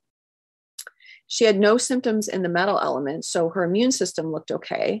open. She had no symptoms in the metal element, so her immune system looked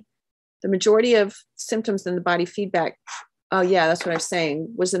okay. The majority of symptoms in the body feedback, oh yeah, that's what I was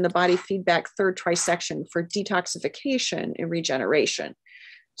saying, was in the body feedback 3rd trisection for detoxification and regeneration.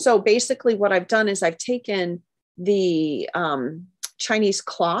 So basically what I've done is I've taken the Chinese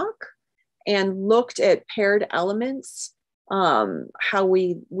clock and looked at paired elements, how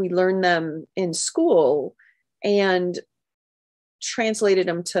we learn them in school, and translated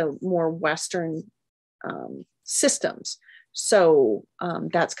them to more Western systems. So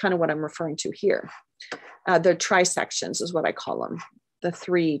that's kind of what I'm referring to here. The trisections is what I call them, the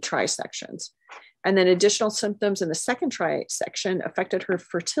 3 trisections. And then additional symptoms in the second trisection affected her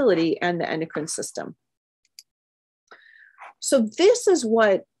fertility and the endocrine system. So this is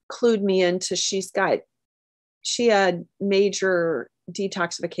what clued me into she had major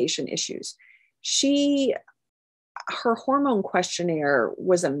detoxification issues. Her hormone questionnaire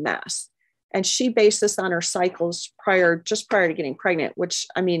was a mess. And she based this on her cycles just prior to getting pregnant, which,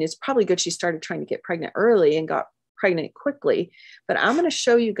 I mean, it's probably good she started trying to get pregnant early and got pregnant quickly. But I'm going to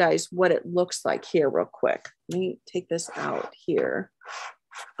show you guys what it looks like here real quick. Let me take this out here.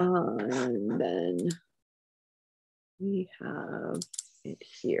 And then we have it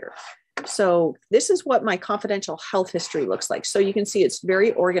here. So this is what my confidential health history looks like. So you can see it's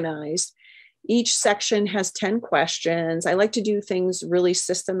very organized. Each section has 10 questions. I like to do things really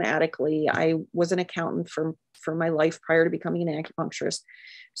systematically. I was an accountant for my life prior to becoming an acupuncturist.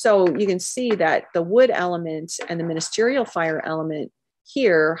 So you can see that the wood element and the ministerial fire element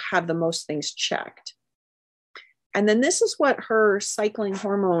here have the most things checked. And then this is what her cycling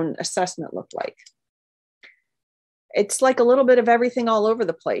hormone assessment looked like. It's like a little bit of everything all over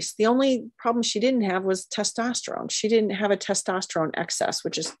the place. The only problem she didn't have was testosterone. She didn't have a testosterone excess,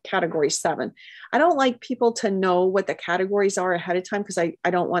 which is category 7. I don't like people to know what the categories are ahead of time because I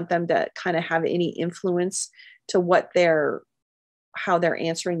don't want them to kind of have any influence to how they're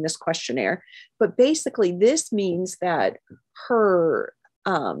answering this questionnaire. But basically, this means that her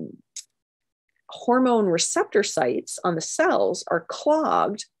hormone receptor sites on the cells are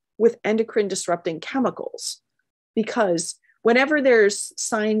clogged with endocrine disrupting chemicals. Because whenever there's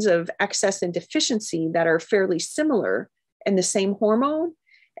signs of excess and deficiency that are fairly similar in the same hormone,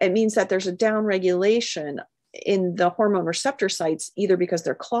 it means that there's a downregulation in the hormone receptor sites, either because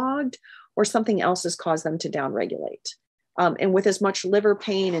they're clogged or something else has caused them to downregulate. And with as much liver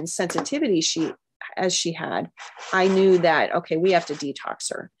pain and sensitivity as she had, I knew that, okay, we have to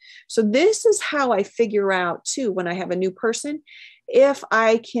detox her. So this is how I figure out too, when I have a new person, if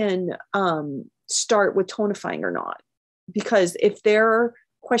I can start with tonifying or not. Because if their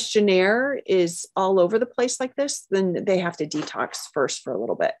questionnaire is all over the place like this, then they have to detox first for a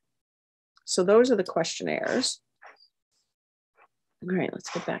little bit. So those are the questionnaires. All right, let's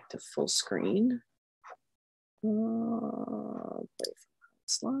get back to full screen.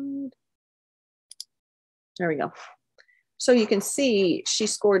 Slide. There we go. So you can see she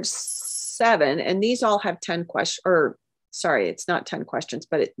scored 7, and these all have 10 questions, or sorry, it's not 10 questions,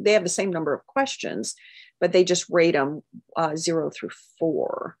 but they have the same number of questions, but they just rate them 0 through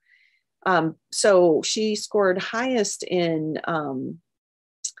 4. So she scored highest in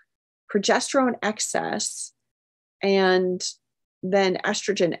progesterone excess and then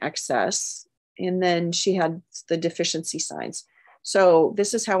estrogen excess. And then she had the deficiency signs. So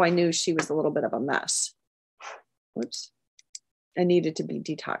this is how I knew she was a little bit of a mess. Whoops. And needed to be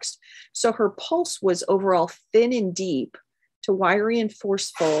detoxed. So her pulse was overall thin and deep to wiry and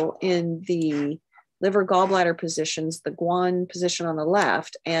forceful in the liver gallbladder positions, the guan position on the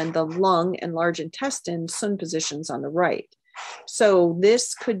left, and the lung and large intestine sun positions on the right. So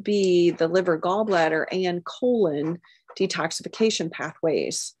this could be the liver gallbladder and colon detoxification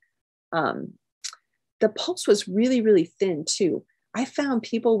pathways. The pulse was really, really thin too. I found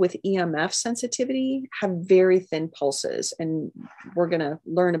people with EMF sensitivity have very thin pulses, and we're going to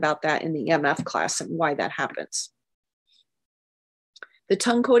learn about that in the EMF class and why that happens. The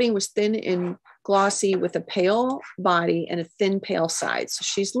tongue coating was thin and glossy with a pale body and a thin pale side. So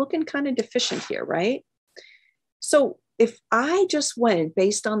she's looking kind of deficient here, right? So if I just went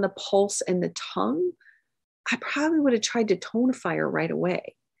based on the pulse and the tongue, I probably would have tried to tonify her right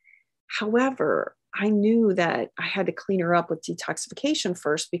away. However, I knew that I had to clean her up with detoxification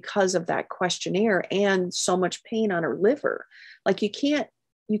first because of that questionnaire and so much pain on her liver. Like you can't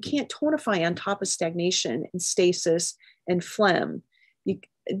tonify on top of stagnation and stasis and phlegm.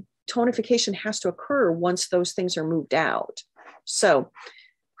 Tonification has to occur once those things are moved out. So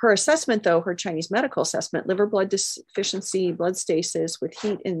her assessment, though, her Chinese medical assessment, liver blood deficiency, blood stasis with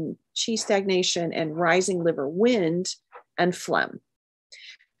heat and qi stagnation and rising liver wind and phlegm.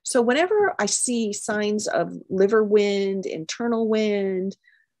 So whenever I see signs of liver wind, internal wind,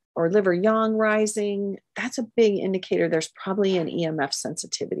 or liver yang rising, that's a big indicator there's probably an EMF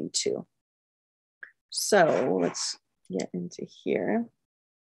sensitivity too. So let's get into here.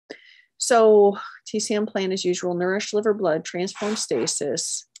 So TCM plan as usual: nourish liver blood, transform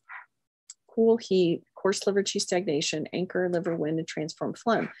stasis, cool heat, course liver chi stagnation, anchor liver wind, and transform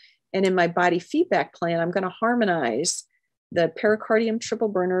phlegm. And in my body feedback plan, I'm going to harmonize the pericardium, triple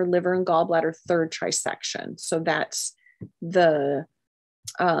burner, liver, and gallbladder third trisection. So that's the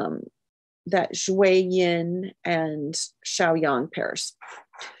that Zhui Yin and Xiao Yang pairs.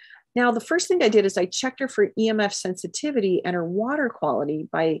 Now, the first thing I did is I checked her for EMF sensitivity and her water quality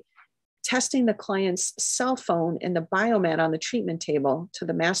by testing the client's cell phone and the biomat on the treatment table to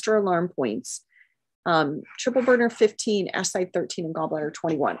the master alarm points, triple burner 15, SI 13, and gallbladder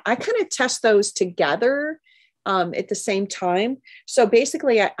 21. I kind of test those together at the same time. So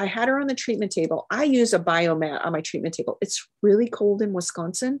basically, I had her on the treatment table. I use a biomat on my treatment table. It's really cold in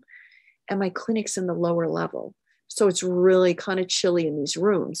Wisconsin, and my clinic's in the lower level. So it's really kind of chilly in these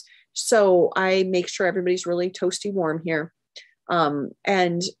rooms. So I make sure everybody's really toasty warm here.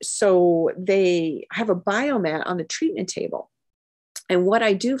 And so they have a biomat on the treatment table. And what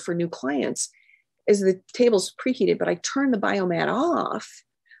I do for new clients is the table's preheated, but I turn the biomat off.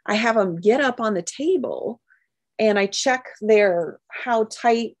 I have them get up on the table and I check how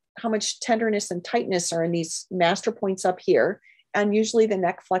much tenderness and tightness are in these master points up here. And usually the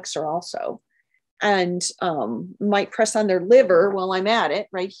neck flexor also. And might press on their liver while I'm at it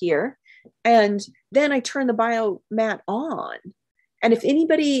right here. And then I turn the biomat on. And if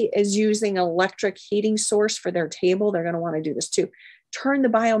anybody is using an electric heating source for their table, they're going to want to do this too. Turn the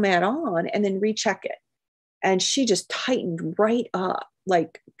biomat on and then recheck it. And she just tightened right up,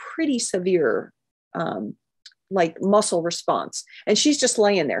 like pretty severe, like muscle response. And she's just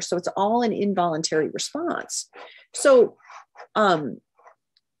laying there. So it's all an involuntary response. So,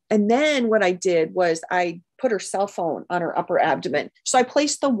 and then what I did was I put her cell phone on her upper abdomen. So I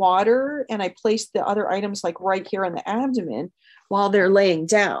placed the water and I placed the other items like right here on the abdomen while they're laying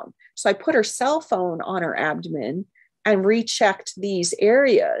down. So I put her cell phone on her abdomen and rechecked these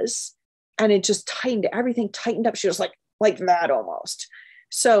areas, and it just tightened, everything tightened up. She was like that almost.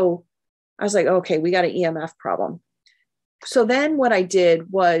 So I was like, okay, we got an EMF problem. So then what I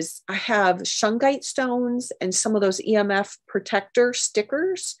did was I have shungite stones and some of those EMF protector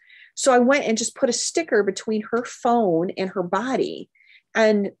stickers. So I went and just put a sticker between her phone and her body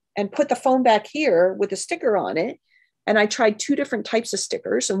and put the phone back here with a sticker on it. And I tried 2 different types of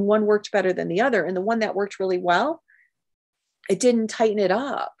stickers, and one worked better than the other. And the one that worked really well, it didn't tighten it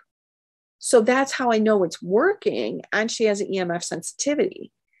up. So that's how I know it's working. And she has an EMF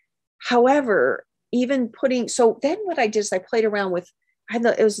sensitivity. However, so then what I did is I played around with,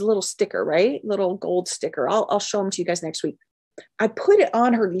 it was a little sticker, right? Little gold sticker. I'll show them to you guys next week. I put it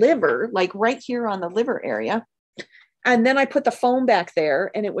on her liver, like right here on the liver area. And then I put the phone back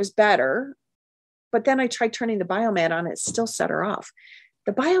there and it was better. But then I tried turning the biomat on. It still set her off.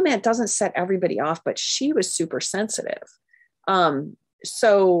 The biomat doesn't set everybody off, but she was super sensitive.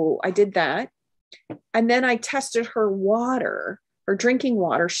 So I did that. And then I tested her water, her drinking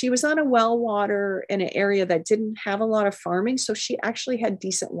water. She was on a well water in an area that didn't have a lot of farming. So she actually had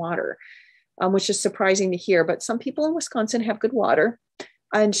decent water, which is surprising to hear. But some people in Wisconsin have good water.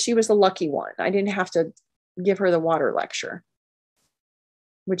 And she was a lucky one. I didn't have to give her the water lecture,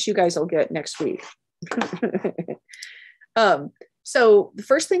 which you guys will get next week. So the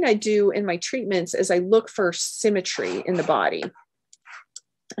first thing I do in my treatments is I look for symmetry in the body.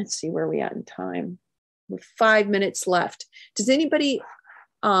 Let's see where we at in time. With 5 minutes left. Does anybody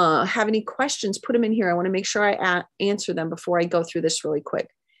have any questions? Put them in here. I want to make sure I answer them before I go through this really quick.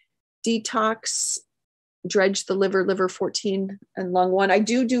 Detox, dredge the liver 14 and lung 1. I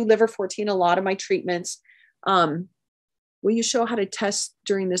do liver 14 a lot of my treatments. Will you show how to test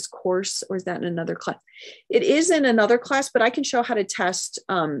during this course, or is that in another class? It is in another class, but I can show how to test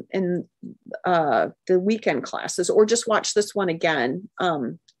in the weekend classes, or just watch this one again.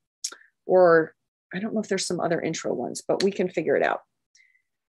 Or I don't know if there's some other intro ones, but we can figure it out.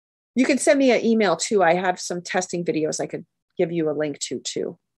 You can send me an email too. I have some testing videos I could give you a link to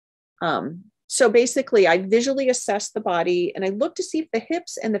too. So basically I visually assess the body and I look to see if the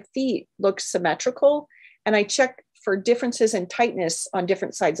hips and the feet look symmetrical, and I check for differences in tightness on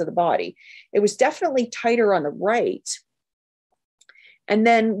different sides of the body. It was definitely tighter on the right. And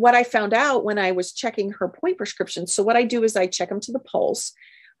then what I found out when I was checking her point prescriptions, so what I do is I check them to the pulse.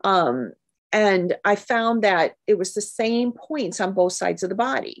 And I found that it was the same points on both sides of the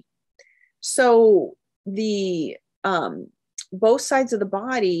body. So the both sides of the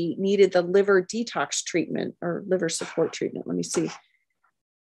body needed the liver detox treatment or liver support treatment. Let me see.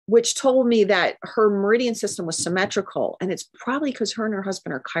 Which told me that her meridian system was symmetrical. And it's probably because her and her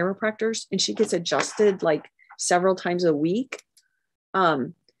husband are chiropractors and she gets adjusted like several times a week.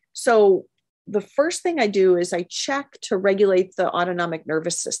 So the first thing I do is I check to regulate the autonomic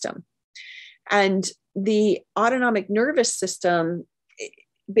nervous system. And the autonomic nervous system,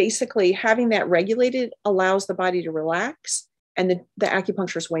 basically having that regulated allows the body to relax, and the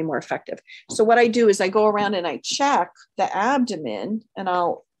acupuncture is way more effective. So what I do is I go around and I check the abdomen, and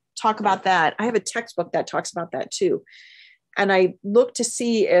I'll talk about that. I have a textbook that talks about that too. And I look to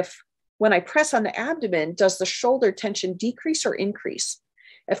see if when I press on the abdomen, does the shoulder tension decrease or increase?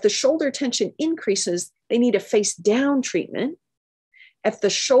 If the shoulder tension increases, they need a face down treatment. If the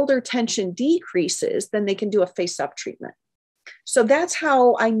shoulder tension decreases, then they can do a face up treatment. So that's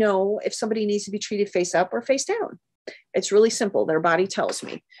how I know if somebody needs to be treated face up or face down. It's really simple. Their body tells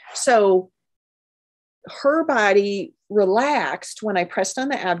me. So her body relaxed when I pressed on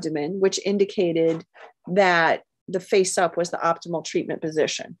the abdomen, which indicated that the face up was the optimal treatment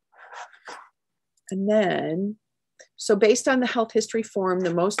position. And then, so based on the health history form,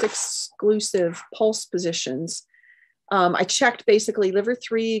 the most exclusive pulse positions, I checked basically liver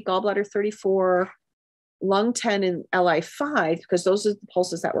 3, gallbladder 34, lung 10, and LI 5, because those are the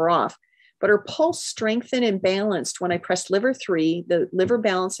pulses that were off. But her pulse strengthened and balanced when I pressed liver 3, the liver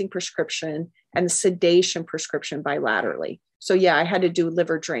balancing prescription, and the sedation prescription bilaterally. So yeah, I had to do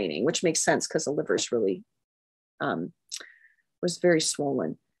liver draining, which makes sense because the liver's really was very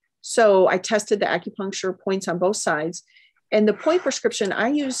swollen. So I tested the acupuncture points on both sides. And the point prescription I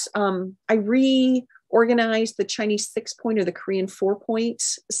use, I reorganized the Chinese 6-point or the Korean 4-point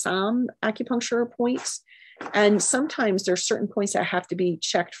SAM acupuncture points. And sometimes there's certain points that have to be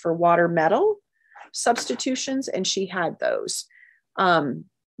checked for water metal substitutions, and she had those.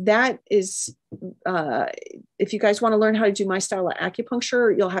 That is, if you guys want to learn how to do my style of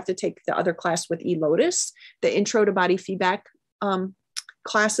acupuncture, you'll have to take the other class with eLotus, the intro to body feedback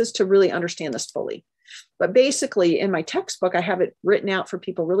classes, to really understand this fully. But basically in my textbook, I have it written out for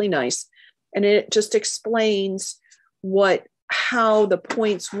people really nice. And it just explains how the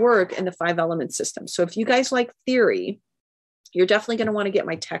points work in the 5-element system. So if you guys like theory, you're definitely going to want to get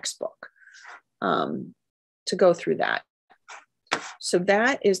my textbook to go through that. So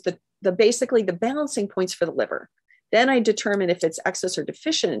that is basically the balancing points for the liver. Then I determine if it's excess or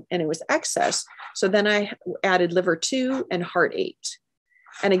deficient, and it was excess. So then I added liver 2 and heart 8.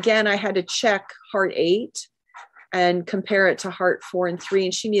 And again, I had to check heart 8 and compare it to heart 4 and 3,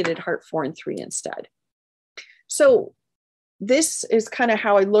 and she needed heart 4 and 3 instead. So this is kind of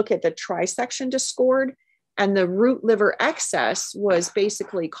how I look at the trisection discord. And the root liver excess was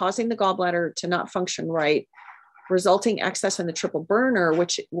basically causing the gallbladder to not function right, resulting excess in the triple burner,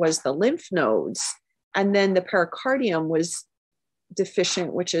 which was the lymph nodes. And then the pericardium was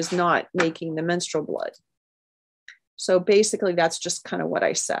deficient, which is not making the menstrual blood. So basically, that's just kind of what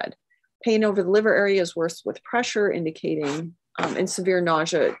I said. Pain over the liver area is worse with pressure, indicating, and severe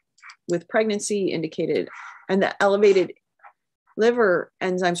nausea with pregnancy indicated, and the elevated liver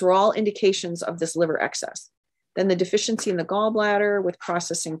enzymes were all indications of this liver excess. Then the deficiency in the gallbladder with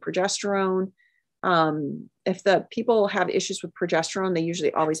processing progesterone. If the people have issues with progesterone, they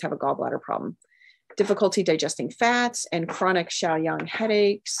usually always have a gallbladder problem. Difficulty digesting fats and chronic Xiaoyang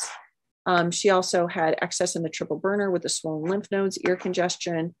headaches. She also had excess in the triple burner with the swollen lymph nodes, ear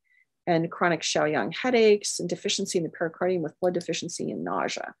congestion, and chronic Xiaoyang headaches, and deficiency in the pericardium with blood deficiency and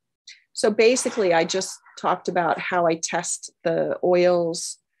nausea. So basically, I just talked about how I test the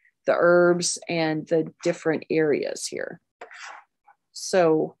oils, the herbs, and the different areas here.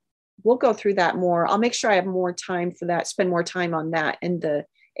 So we'll go through that more. I'll make sure I have more time for that, spend more time on that in the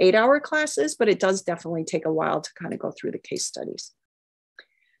 8-hour classes, but it does definitely take a while to kind of go through the case studies.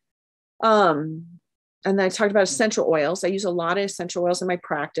 And then I talked about essential oils. I use a lot of essential oils in my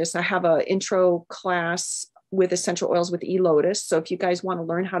practice. I have an intro class with essential oils with eLotus. So if you guys want to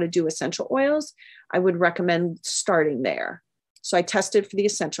learn how to do essential oils, I would recommend starting there. So I tested for the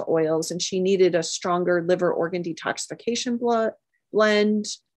essential oils, and she needed a stronger liver organ detoxification blend.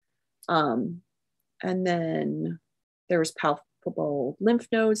 And then there was palpable lymph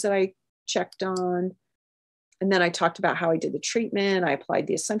nodes that I checked on. And then I talked about how I did the treatment. I applied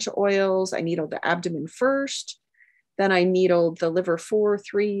the essential oils. I needled the abdomen first. Then I needled the liver 4,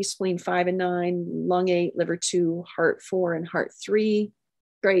 3, spleen 5 and 9, lung 8, liver 2, heart 4, and heart 3.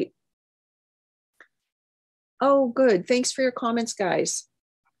 Great. Oh, good. Thanks for your comments, guys.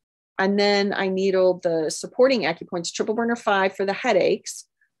 And then I needled the supporting acupoints, triple burner 5 for the headaches,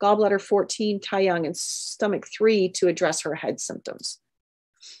 gallbladder 14, Taiyang, and stomach 3 to address her head symptoms.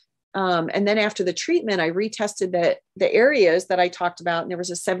 And then after the treatment, I retested the areas that I talked about, and there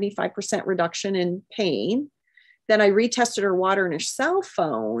was a 75% reduction in pain. Then I retested her water and her cell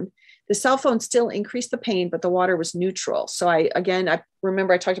phone. The cell phone still increased the pain, but the water was neutral. So I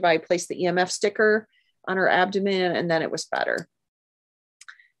remember I talked about, I placed the EMF sticker on her abdomen, and then it was better.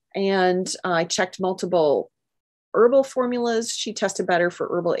 And I checked multiple herbal formulas. She tested better for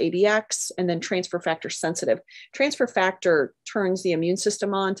herbal ADX, and then transfer factor sensitive. Transfer factor turns the immune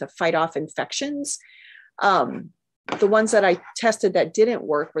system on to fight off infections. The ones that I tested that didn't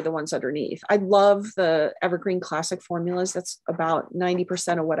work were the ones underneath. I love the Evergreen Classic formulas. That's about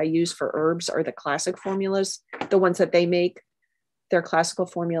 90% of what I use for herbs are the classic formulas, the ones that they make, their classical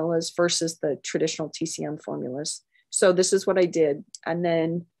formulas versus the traditional TCM formulas. So this is what I did. And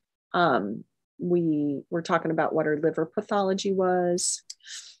then we were talking about what her liver pathology was.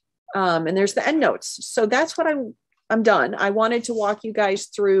 And there's the end notes. So that's what I'm done. I wanted to walk you guys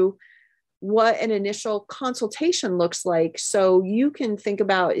through what an initial consultation looks like, so you can think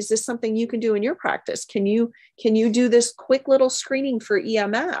about, is this something you can do in your practice? Can you do this quick little screening for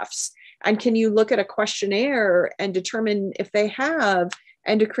EMFs? And can you look at a questionnaire and determine if they have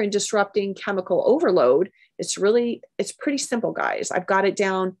endocrine disrupting chemical overload? It's pretty simple, guys. I've got it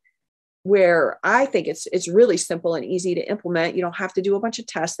down where I think it's really simple and easy to implement. You don't have to do a bunch of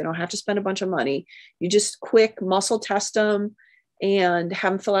tests. They don't have to spend a bunch of money. You just quick muscle test them and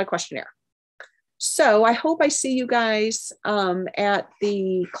have them fill out a questionnaire. So I hope I see you guys at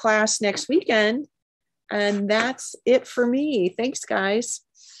the class next weekend. And that's it for me. Thanks, guys.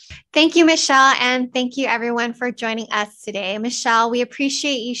 Thank you, Michelle. And thank you, everyone, for joining us today. Michelle, we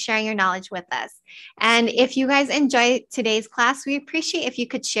appreciate you sharing your knowledge with us. And if you guys enjoyed today's class, we appreciate if you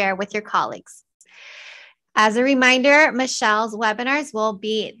could share with your colleagues. As a reminder, Michelle's webinars will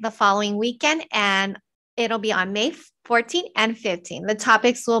be the following weekend, and it'll be on May 14 and 15. The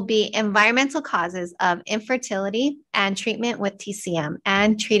topics will be environmental causes of infertility and treatment with TCM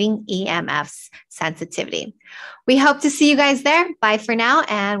and treating EMFs sensitivity. We hope to see you guys there. Bye for now,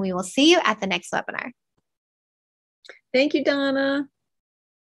 and we will see you at the next webinar. Thank you, Donna.